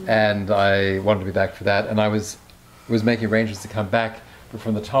 and I wanted to be back for that. And I was making arrangements to come back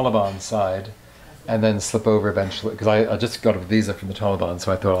from the Taliban side, and then slip over eventually, because I just got a visa from the Taliban,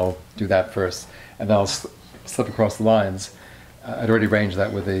 so I thought I'll do that first, and then I'll slip across the lines. I'd already arranged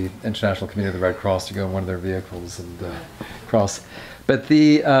that with the International Committee of the Red Cross to go in one of their vehicles and cross. But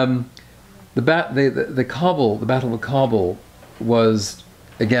the Battle of Kabul was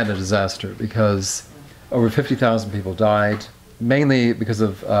again a disaster, because over 50,000 people died, mainly because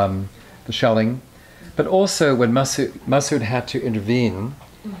of the shelling, but also when Massoud had to intervene.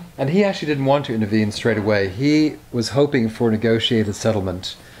 And he actually didn't want to intervene straight away. He was hoping for a negotiated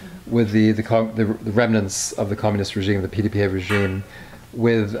settlement with the remnants of the communist regime, the PDPA regime,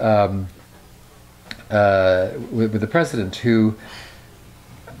 with the president, who,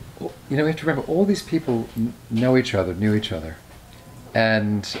 we have to remember, all these people knew each other,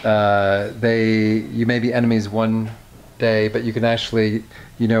 and you may be enemies one day, but you can actually,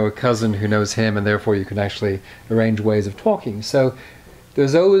 a cousin who knows him, and therefore you can actually arrange ways of talking. So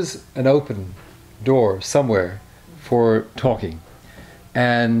there's always an open door somewhere for talking,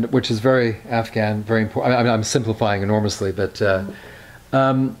 and which is very Afghan, very important. I'm simplifying enormously, but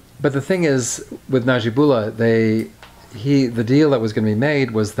the thing is, with Najibullah, the deal that was going to be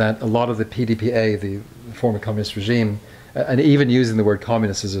made was that a lot of the PDPA, the former communist regime, and even using the word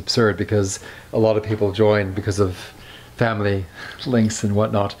communist is absurd, because a lot of people joined because of family links and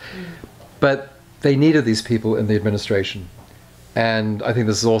whatnot, but they needed these people in the administration. And I think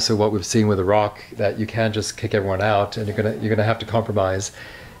this is also what we've seen with Iraq, that you can't just kick everyone out, and you're gonna have to compromise.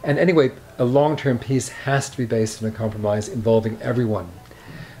 And anyway, a long-term peace has to be based on a compromise involving everyone.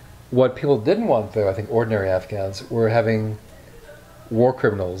 What people didn't want, though, I think ordinary Afghans, were having war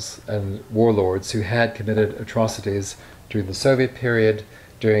criminals and warlords who had committed atrocities during the Soviet period,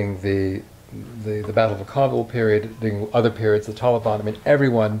 during the Battle of Kabul period, during other periods, the Taliban.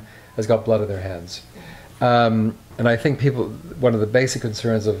 Everyone has got blood on their hands. And I think one of the basic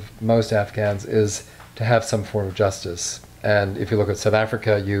concerns of most Afghans is to have some form of justice. And if you look at South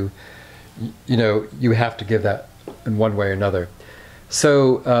Africa, you have to give that in one way or another.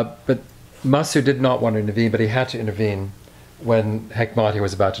 So, but Massoud did not want to intervene, but he had to intervene when Hekmatyar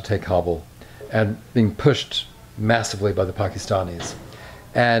was about to take Kabul, and being pushed massively by the Pakistanis.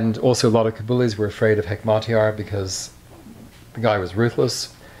 And also a lot of Kabulis were afraid of Hekmatyar, because the guy was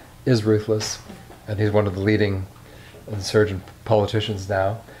ruthless, and he's one of the leading insurgent politicians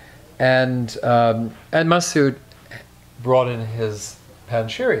now. And Massoud brought in his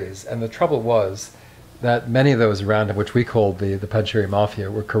Panjshiris, and the trouble was that many of those around him, which we called the Panjshiri Mafia,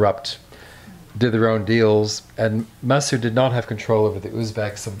 were corrupt, did their own deals, and Masood did not have control over the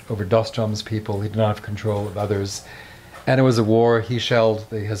Uzbeks, over Dostom's people. He did not have control of others. And it was a war. He shelled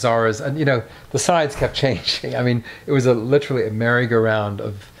the Hazaras, and the sides kept changing. I mean, it was literally a merry-go-round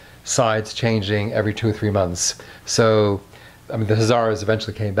of sides changing every 2 or 3 months. So, I mean, the Hazaras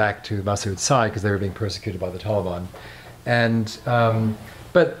eventually came back to Masood's side because they were being persecuted by the Taliban. And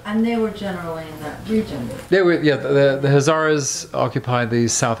And they were generally in that region. they were, the Hazaras occupied the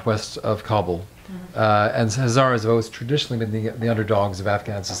southwest of Kabul. And Hazaras have always traditionally been the underdogs of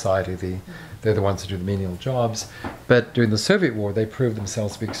Afghan society. They're the ones who do the menial jobs. But during the Soviet war, they proved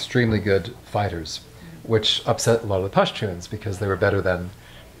themselves to be extremely good fighters, which upset a lot of the Pashtuns because they were better than,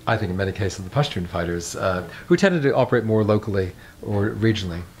 I think in many cases, the Pashtun fighters, who tended to operate more locally or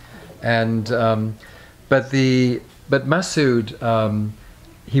regionally. And but Masood,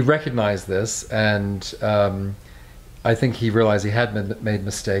 he recognized this, and I think he realized he had made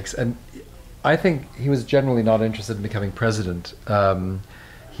mistakes. And I think he was generally not interested in becoming president.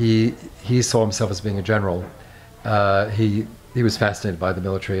 He saw himself as being a general. He was fascinated by the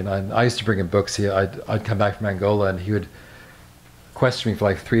military, and I used to bring him books. I'd come back from Angola, and he would question me for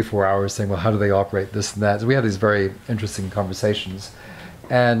like 3 or 4 hours, saying, "Well, how do they operate this and that?" So we had these very interesting conversations,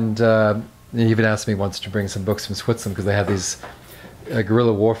 and he even asked me once to bring some books from Switzerland because they had these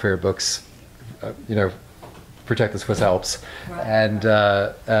guerrilla warfare books, protect the Swiss Alps, Right.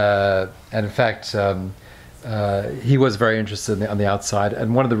 And in fact. He was very interested on the outside,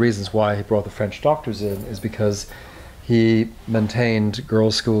 and one of the reasons why he brought the French doctors in is because he maintained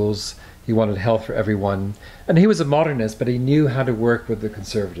girls' schools, he wanted health for everyone, and he was a modernist, but he knew how to work with the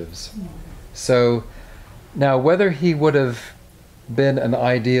conservatives. So now whether he would have been an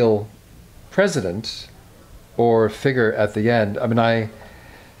ideal president or figure at the end, I mean,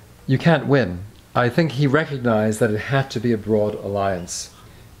 you can't win. I think he recognized that it had to be a broad alliance.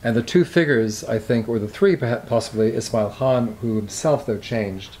 And the 2 figures, I think, or the 3 possibly, Ismail Khan, who himself, though,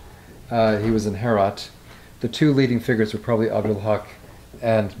 changed. He was in Herat. The 2 leading figures were probably Abdul Haq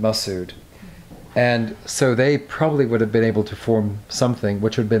and Masood. And so they probably would have been able to form something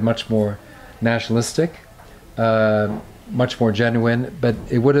which would have been much more nationalistic, much more genuine, but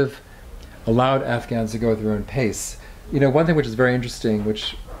it would have allowed Afghans to go at their own pace. One thing which is very interesting,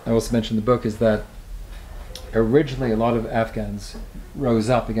 which I also mentioned in the book, is that originally a lot of Afghans rose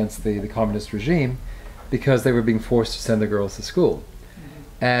up against the communist regime because they were being forced to send their girls to school.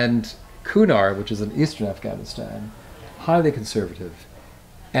 And Kunar, which is in eastern Afghanistan, highly conservative.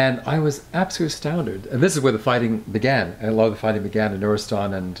 And I was absolutely astounded. And this is where the fighting began. And a lot of the fighting began in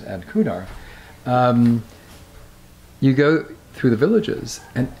Nuristan and Kunar. You go through the villages,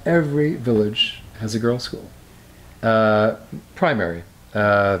 and every village has a girls' school. Primary.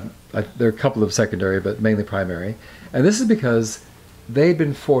 There are a couple of secondary, but mainly primary. And this is because they'd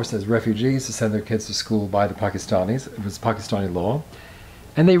been forced as refugees to send their kids to school by the Pakistanis. It was Pakistani law.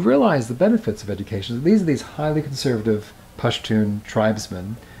 And they realized the benefits of education. These are these highly conservative Pashtun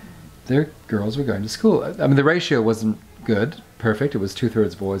tribesmen. Their girls were going to school. I mean, the ratio wasn't good, perfect. It was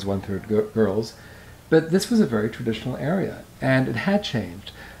 2/3 boys, 1/3 girls. But this was a very traditional area, and it had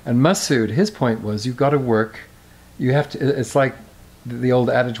changed. And Masood, his point was, you've got to work. You have to. It's like the old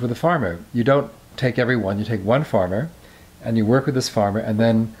adage with a farmer. You don't take everyone. You take one farmer, and you work with this farmer, and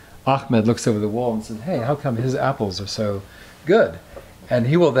then Ahmed looks over the wall and says, "Hey, how come his apples are so good?" And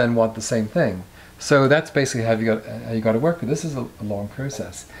he will then want the same thing. So that's basically how you got to work with. This is a long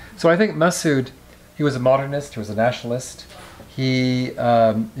process. So I think Masood, he was a modernist. He was a nationalist. He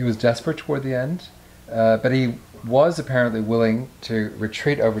was desperate toward the end, but he was apparently willing to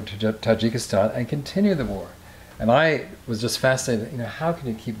retreat over to Tajikistan and continue the war. And I was just fascinated. How can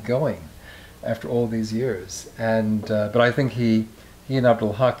you keep going after all these years? And but I think he and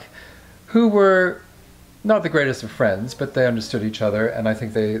Abdul Haq, who were not the greatest of friends, but they understood each other, and I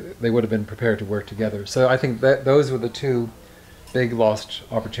think they would have been prepared to work together. So I think that those were the 2 big lost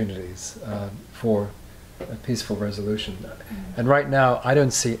opportunities for a peaceful resolution. And right now, I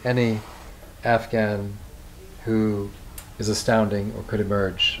don't see any Afghan who is astounding or could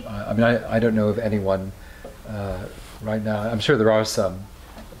emerge. I don't know of anyone right now. I'm sure there are some,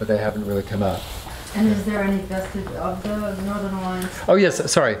 but they haven't really come out. And is there any vestige of the Northern Alliance? Oh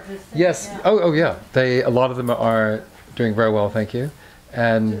yes, sorry. Yes. Yeah. Oh yeah. A lot of them are doing very well, thank you.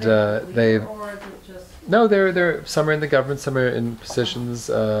 And they've. Or is it just? No, they're some are in the government, some are in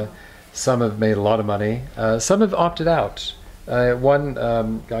positions. Some have made a lot of money. Some have opted out. One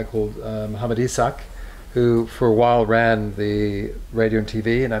guy called Muhammad Isak, who for a while ran the radio and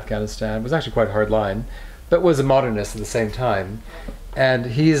TV in Afghanistan, was actually quite hardline, but was a modernist at the same time. And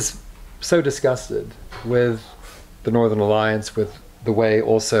he's so disgusted with the Northern Alliance, with the way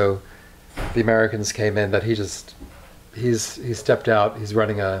also the Americans came in, that he's stepped out. He's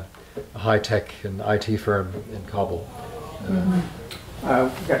running a high-tech and IT firm in Kabul.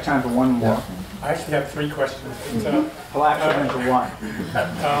 We've got time for one more. Yeah. I actually have three questions. Collapse it into one.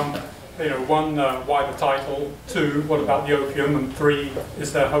 One, why the title? Two, what about the opium? And three,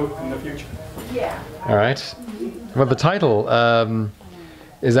 is there hope in the future? Yeah. All right. Well, the title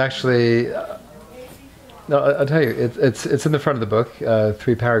is actually. No, I'll tell you. It's in the front of the book,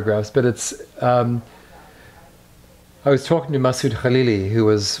 3 paragraphs. But it's. I was talking to Masoud Khalili, who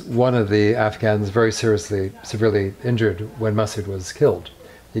was one of the Afghans very severely injured when Masoud was killed.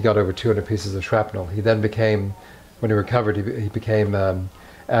 He got over 200 pieces of shrapnel. He then became, when he recovered, he became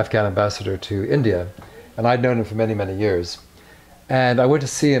Afghan ambassador to India. And I'd known him for many, many years. And I went to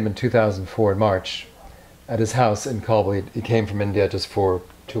see him in 2004 in March at his house in Kabul. He came from India just for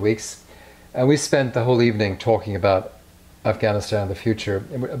 2 weeks. And we spent the whole evening talking about Afghanistan, the future,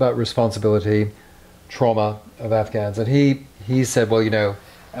 about responsibility, trauma of Afghans. And he said, well,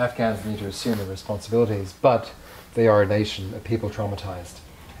 Afghans need to assume their responsibilities, but they are a nation of people traumatized.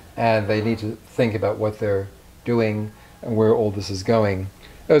 And they need to think about what they're doing and where all this is going.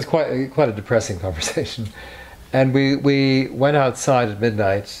 It was quite a depressing conversation. And we went outside at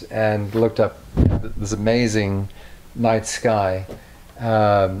midnight and looked up this amazing night sky.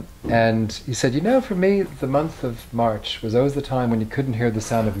 And he said, for me, the month of March was always the time when you couldn't hear the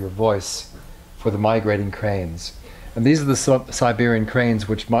sound of your voice for the migrating cranes. And these are the Siberian cranes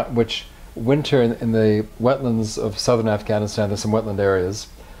which winter in the wetlands of southern Afghanistan. There's some wetland areas,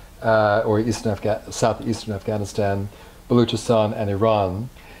 or southeastern Afghanistan, Baluchistan and Iran.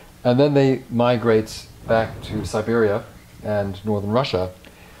 And then they migrate back to Siberia and northern Russia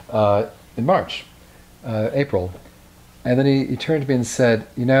in March, April. And then he turned to me and said,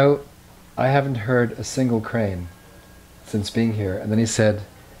 I haven't heard a single crane since being here. And then he said,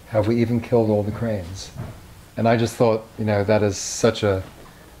 have we even killed all the cranes? And I just thought, that is such a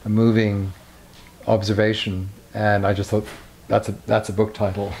moving observation. And I just thought, that's a book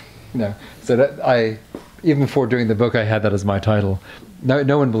title. So that even before doing the book, I had that as my title.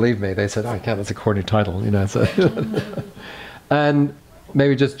 No one believed me. They said, "Oh, yeah, that's a corny title," So. And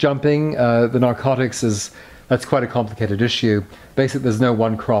maybe just jumping, the narcotics that's quite a complicated issue. Basically, there's no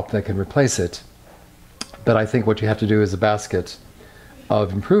one crop that can replace it. But I think what you have to do is a basket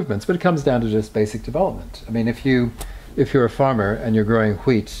of improvements. But it comes down to just basic development. I mean, if you're a farmer and you're growing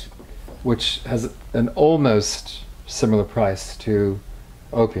wheat, which has an almost similar price to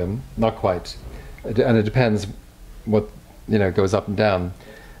opium, not quite, and it depends what goes up and down.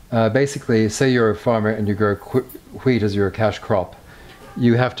 Basically, say you're a farmer and you grow wheat as your cash crop,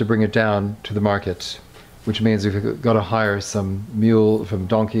 you have to bring it down to the market, which means you've got to hire some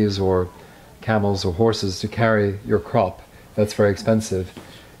donkeys or camels or horses to carry your crop. That's very expensive.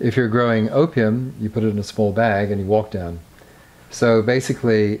 If you're growing opium, you put it in a small bag and you walk down. So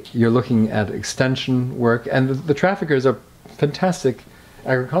basically, you're looking at extension work, and the traffickers are fantastic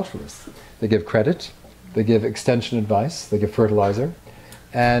agriculturalists. They give credit, they give extension advice, they give fertilizer,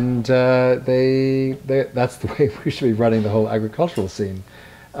 and that's the way we should be running the whole agricultural scene.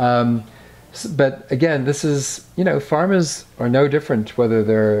 But again, this is, farmers are no different whether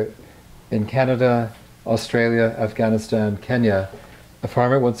they're in Canada, Australia, Afghanistan, Kenya. A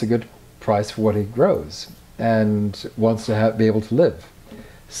farmer wants a good price for what he grows and wants to be able to live.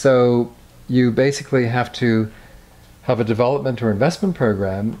 So you basically have to have a development or investment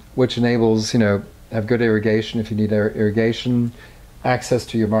program which enables, have good irrigation if you need irrigation, access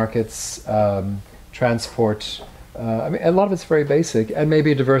to your markets, transport. A lot of it's very basic, and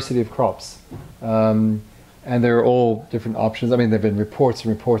maybe a diversity of crops. And there are all different options. There have been reports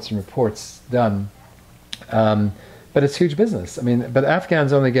and reports and reports done. But it's huge business. But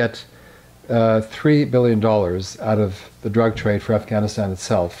Afghans only get $3 billion out of the drug trade for Afghanistan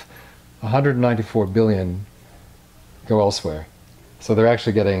itself. 194 billion go elsewhere. So they're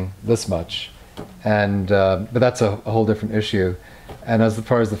actually getting this much. And but that's a whole different issue. And as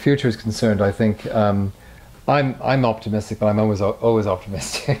far as the future is concerned, I think I'm optimistic, but I'm always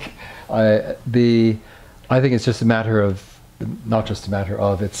optimistic. I think it's just a matter of, not just a matter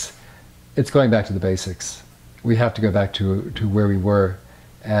of, it's going back to the basics. We have to go back to where we were,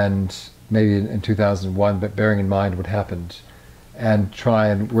 and maybe in 2001, but bearing in mind what happened, and try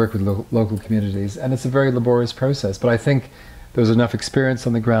and work with local communities. And it's a very laborious process, but I think there's enough experience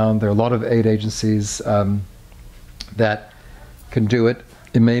on the ground. There are a lot of aid agencies that can do it.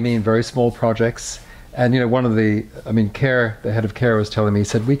 It may mean very small projects. And one of the head of CARE was telling me, he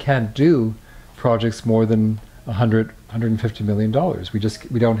said, we can't do projects more than $150 million.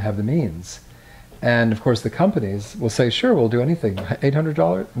 We don't have the means. And of course the companies will say, sure, we'll do anything.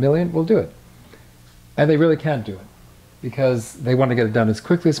 $800 million, we'll do it. And they really can't do it because they want to get it done as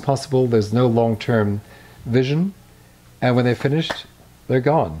quickly as possible. There's no long-term vision. And when they're finished, they're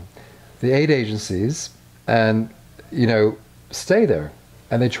gone. The aid agencies and, stay there.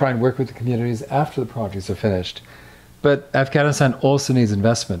 And they try and work with the communities after the projects are finished. But Afghanistan also needs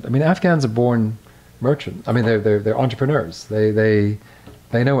investment. I mean, Afghans are born merchants. I mean, they're entrepreneurs. They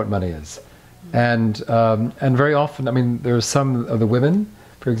know what money is. And very often, I mean, there are some of the women,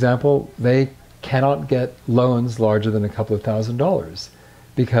 for example, they cannot get loans larger than a couple of $1,000s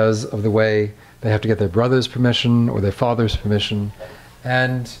because of the way they have to get their brother's permission or their father's permission.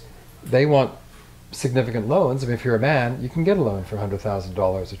 And they want significant loans. I mean, if you're a man, you can get a loan for $100,000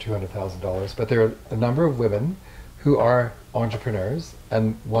 or $200,000. But there are a number of women who are entrepreneurs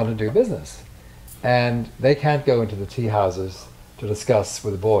and want to do business. And they can't go into the tea houses to discuss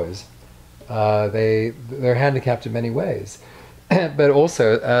with the boys. They're handicapped in many ways. But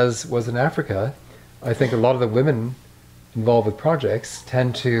also, as was in Africa, I think a lot of the women involved with projects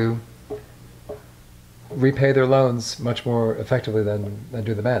tend to repay their loans much more effectively than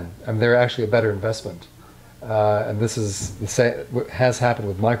do the men. And they're actually a better investment. And this is has happened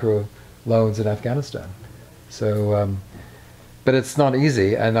with micro loans in Afghanistan. So, but it's not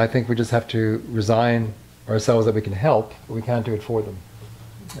easy, and I think we just have to resign ourselves that we can help, but we can't do it for them.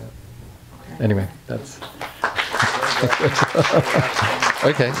 Yeah. Anyway, that's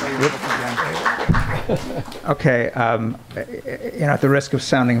okay. Okay. At the risk of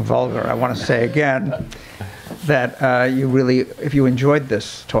sounding vulgar, I want to say again that you really, if you enjoyed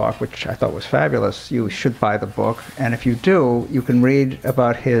this talk, which I thought was fabulous, you should buy the book. And if you do, you can read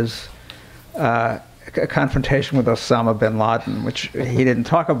about his confrontation with Osama bin Laden, which he didn't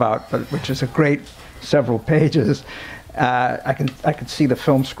talk about, but which is a great several pages. I can see the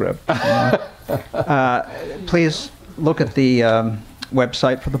film script. Please look at the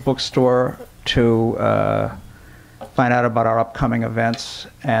website for the bookstore to find out about our upcoming events,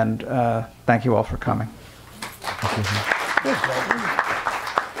 and thank you all for coming. Thank you.